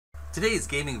Today's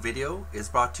gaming video is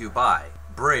brought to you by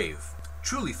Brave.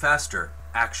 Truly faster,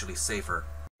 actually safer.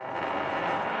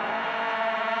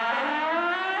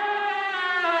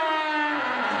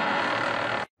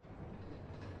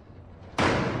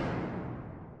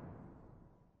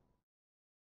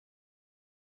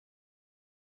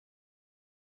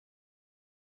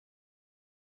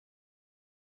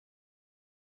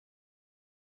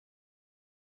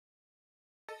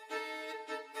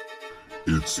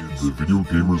 It's the Video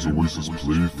Gamers Oasis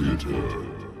Play Theater,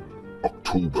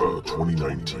 October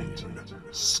 2019.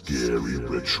 Scary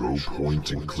retro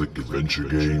point-and-click adventure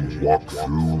game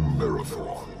walkthrough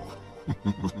marathon.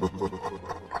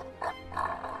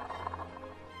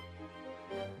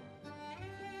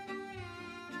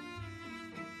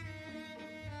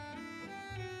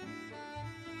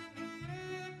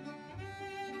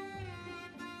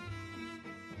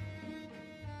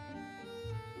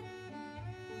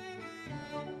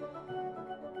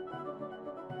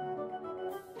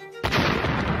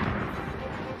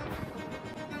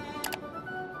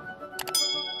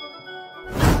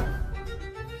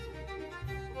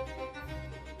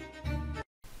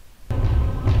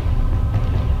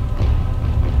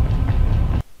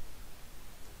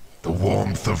 The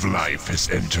warmth of life has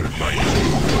entered my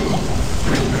home.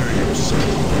 Prepare yourself.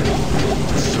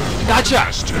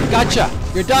 Gotcha!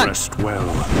 You're done! Rest well.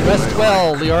 Rest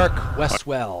well, Leoric. Rest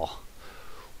well.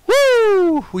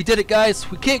 Woo! We did it, guys.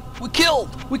 We kicked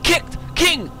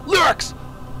King Leoric's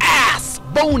ass!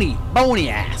 Bony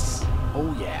ass.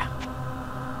 Oh, yeah.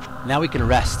 Now we can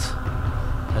rest.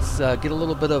 Let's get a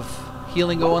little bit of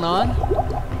healing going on.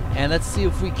 And let's see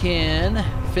if we can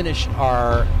finish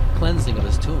our cleansing of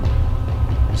his tomb.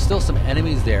 There's still some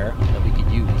enemies there that we could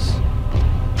use.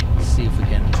 Let's see if we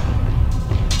can...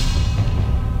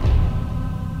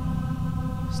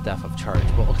 Staff of Charge.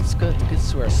 Well, let's get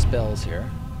to our spells here.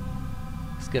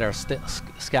 Let's get our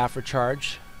Scaff of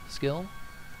Charge skill.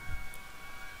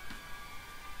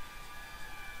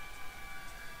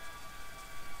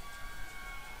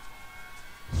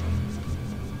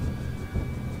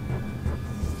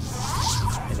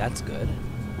 Okay, that's good.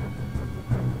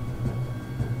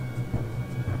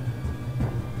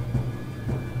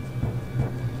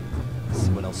 Let's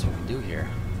see what else we can do here.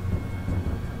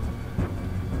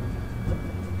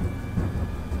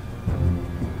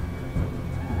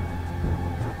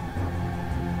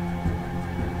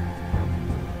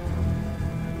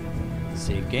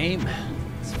 Save game.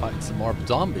 Let's fight some more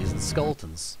zombies and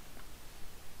skeletons.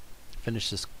 Finish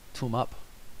this tomb up.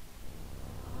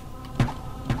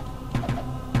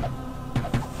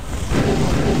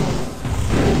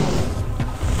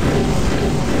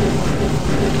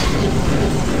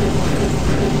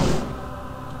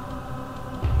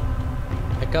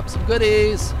 Pick up some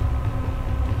goodies.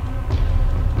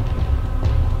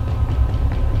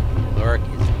 Leoric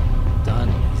is done.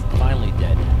 He's finally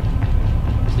dead.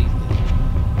 Completely.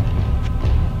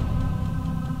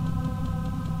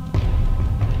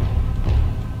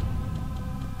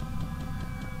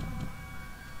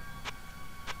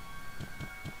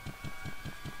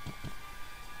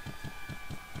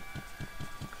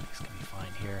 This can be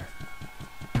fine here.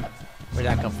 Where'd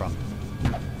that come from?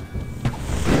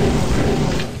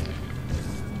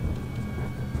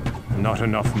 Not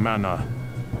enough mana.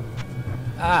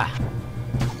 Ah!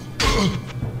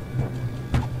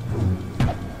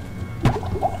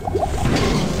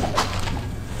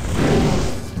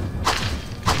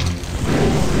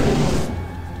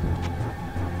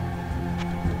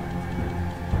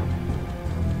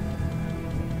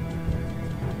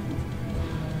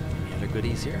 Any other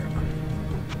goodies here?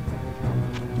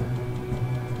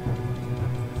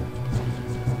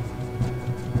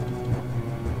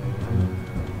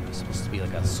 There's supposed to be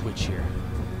like a switch here.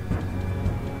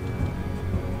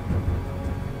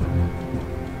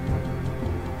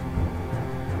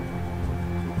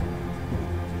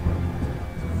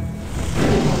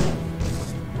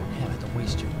 Damn it, don't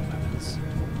waste your weapons.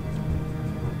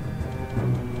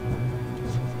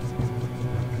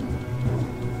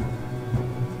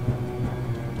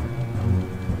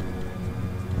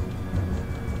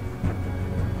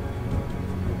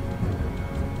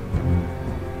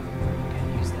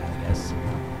 Can't use that, I guess.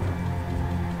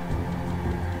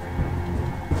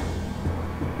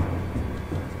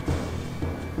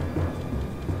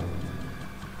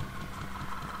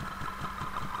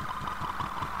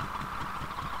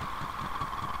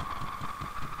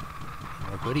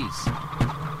 More goodies.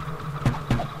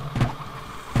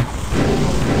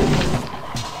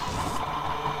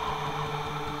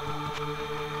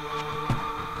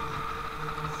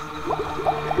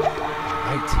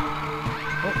 Right.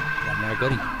 Oh, got another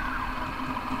goodie.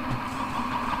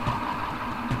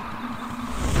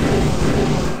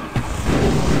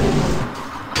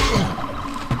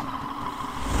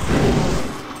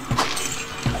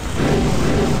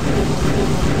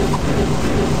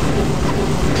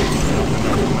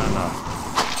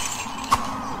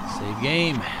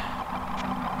 game.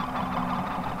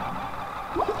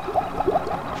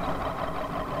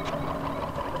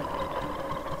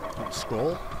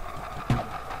 Scroll.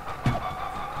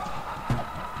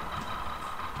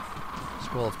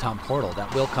 Scroll of Town Portal.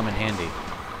 That will come in handy.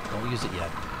 Don't use it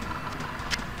yet.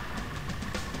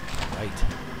 Right.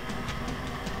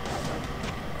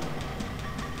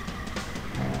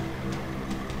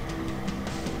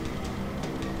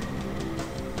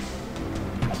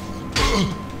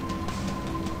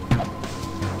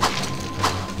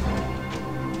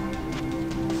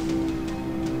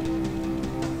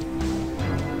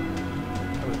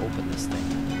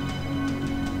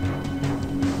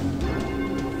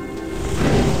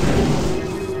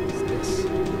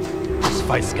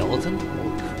 Fight skeleton?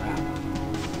 Holy crap.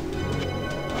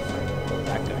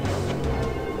 That guy.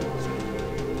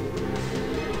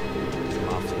 Come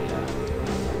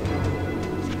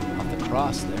off the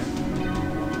cross there.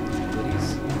 Goodies.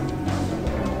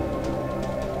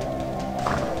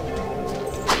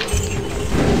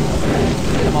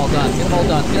 Get them all done. Get them all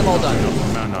done. Get them all done.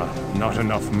 Not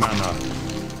enough mana.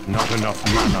 Not enough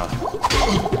mana.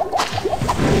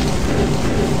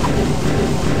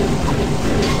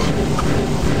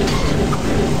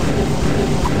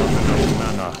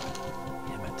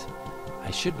 Damn it.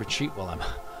 I should retreat while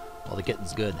the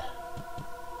getting's good.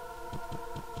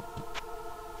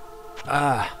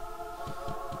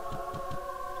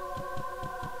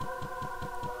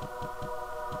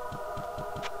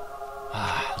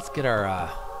 Let's get our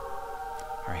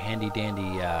handy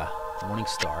dandy morning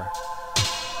star.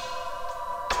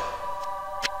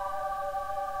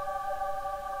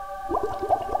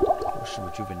 Potion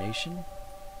rejuvenation.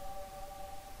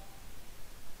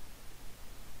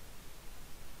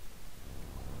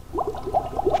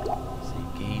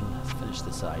 Save game. Let's finish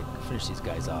this side. Finish these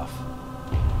guys off.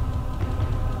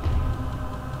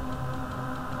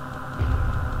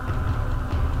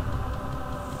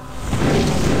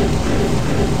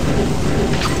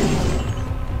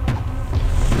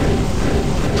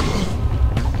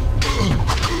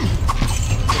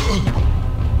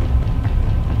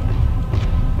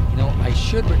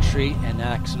 Should retreat, and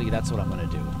actually that's what I'm going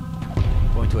to do.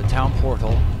 I'm going to a town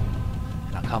portal,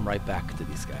 and I'll come right back to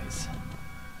these guys.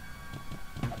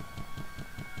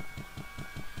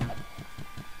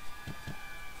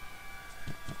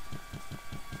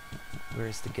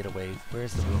 Where's the getaway?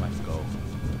 Where's the room I can go?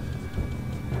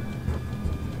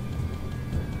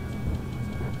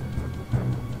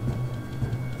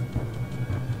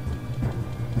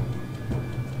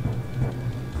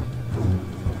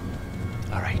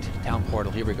 Town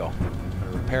portal, here we go. I'm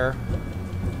gonna repair.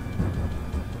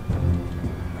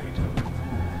 Right.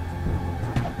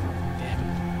 Damn it.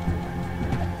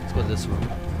 Let's go to this room.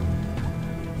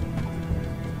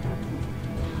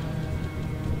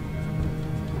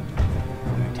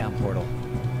 Right, town portal.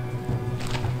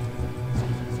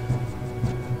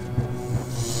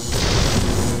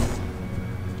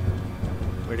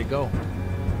 Where'd it go?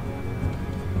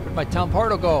 Where'd my town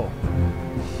portal go?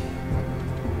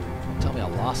 Tell me I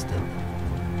lost it.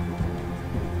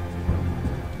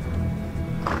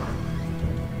 I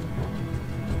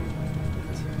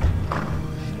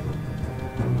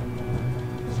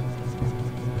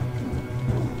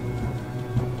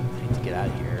need to get out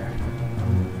of here.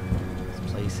 This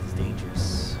place is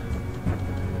dangerous.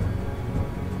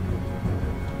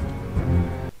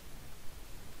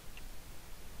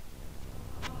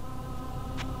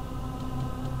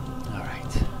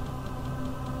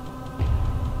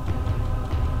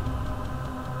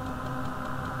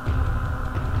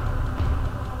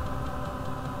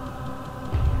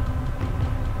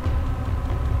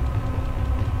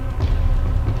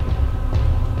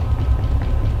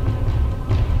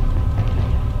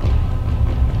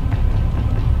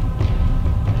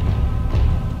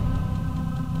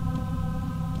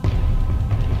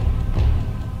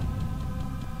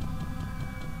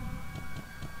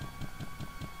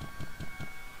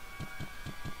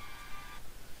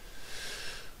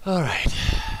 All right.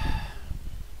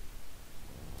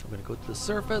 So I'm going to go to the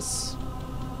surface.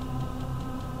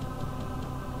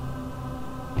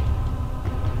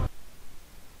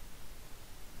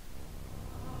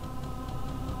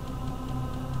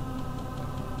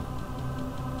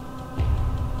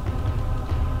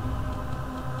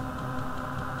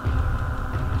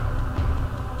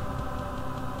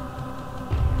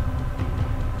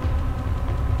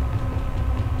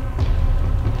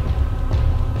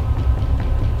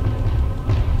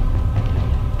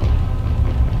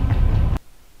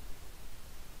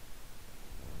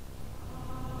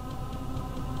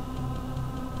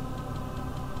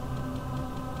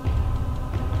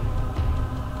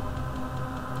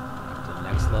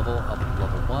 Next level up to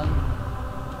level 1.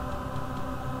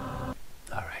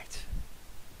 Alright.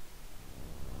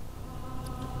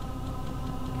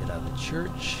 Get out of the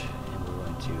church, and we're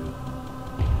going to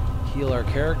heal our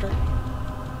character.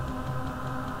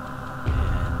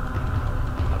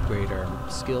 And upgrade our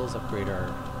skills, upgrade our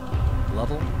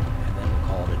level, and then we'll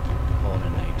call it a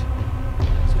night.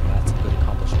 So we got some good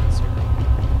accomplishments here.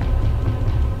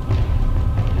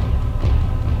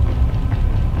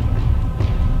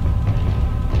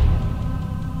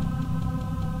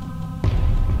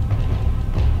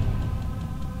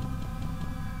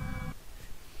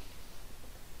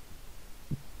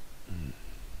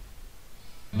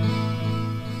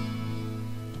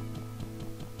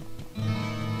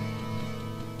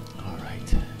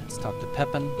 Talk to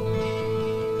Pepin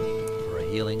for a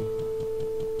healing.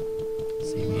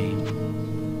 Save game.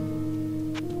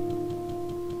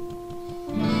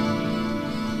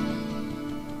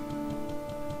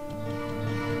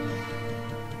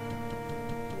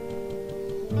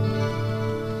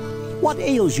 What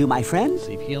ails you, my friend?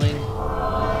 Save healing.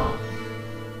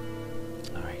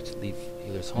 Alright, leave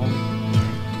healer's home.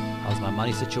 How's my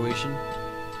money situation?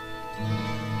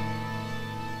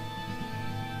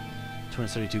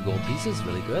 232 gold pieces,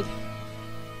 really good.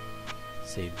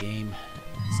 Save game.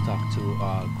 Let's talk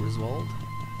to Griswold.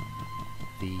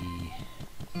 The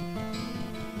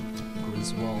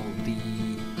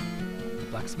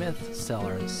blacksmith. Sell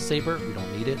our saber. We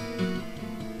don't need it.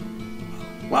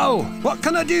 Whoa! What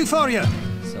can I do for you?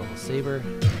 Sell the saber.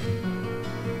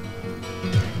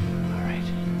 Alright.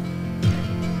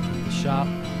 The shop.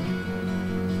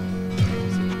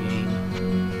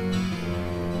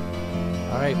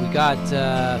 Alright, we got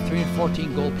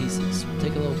 314 gold pieces. We'll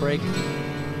take a little break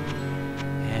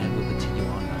and we'll continue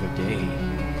on another day.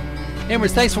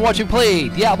 Gamers, thanks for watching play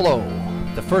Diablo,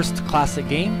 the first classic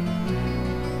game.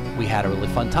 We had a really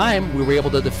fun time. We were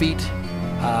able to defeat,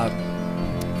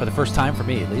 for the first time, for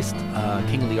me at least,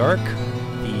 King Leoric,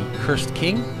 the cursed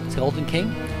king, skeleton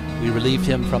king. We relieved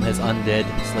him from his undead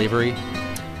slavery.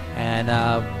 And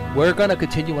we're going to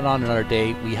continue on another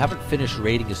day. We haven't finished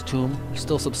raiding his tomb. There's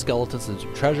still some skeletons and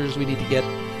some treasures we need to get.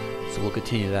 So we'll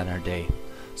continue that in our day.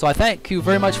 So I thank you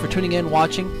very much for tuning in,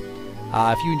 watching.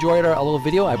 If you enjoyed our little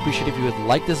video, I appreciate if you would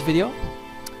like this video.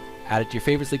 Add it to your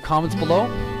favorites, leave comments below.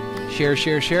 Share,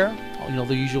 share, share. You know,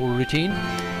 the usual routine.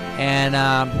 And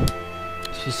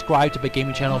subscribe to my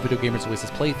gaming channel, Video Gamers Oasis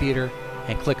Play Theater.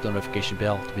 And click the notification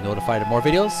bell to be notified of more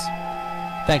videos.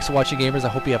 Thanks for watching, gamers. I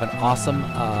hope you have an awesome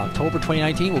October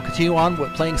 2019. We'll continue on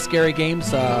with playing scary games,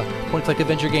 point-and-click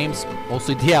adventure games,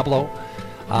 mostly Diablo.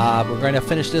 We're going to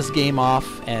finish this game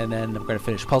off, and then we're going to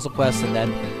finish Puzzle Quest, and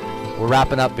then we're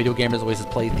wrapping up Video Gamers Oasis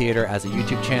Play Theater as a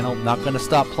YouTube channel. Not going to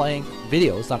stop playing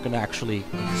videos. Not going to actually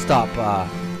stop.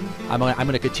 I'm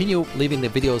going to continue leaving the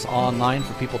videos online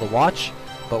for people to watch,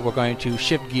 but we're going to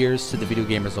shift gears to the Video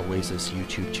Gamers Oasis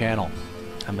YouTube channel.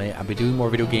 I'll be doing more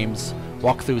video games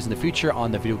walkthroughs in the future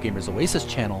on the Video Gamers Oasis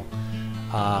channel.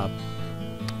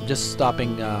 Just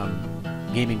stopping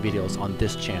gaming videos on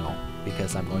this channel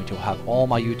because I'm going to have all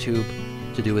my YouTube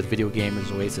to do with Video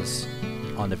Gamers Oasis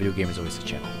on the Video Gamers Oasis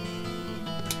channel.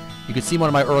 You can see one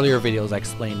of my earlier videos. I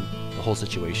explain the whole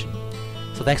situation.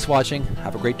 So thanks for watching.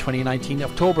 Have a great 2019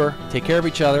 October. Take care of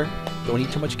each other. Don't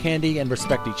eat too much candy and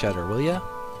respect each other, will ya?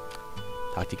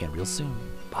 Talk to you again real soon.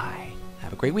 Bye.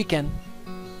 Have a great weekend.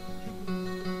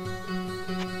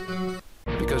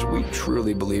 Because we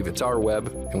truly believe it's our web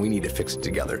and we need to fix it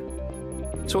together.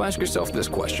 So ask yourself this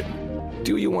question.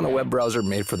 Do you want a web browser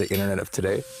made for the internet of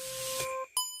today?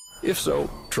 If so,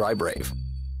 try Brave.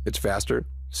 It's faster,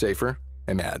 safer,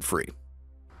 and ad-free.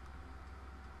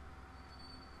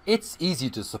 It's easy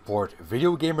to support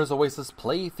Video Gamers Oasis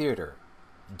Play Theater.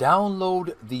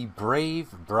 Download the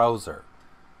Brave browser.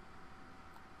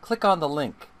 Click on the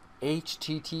link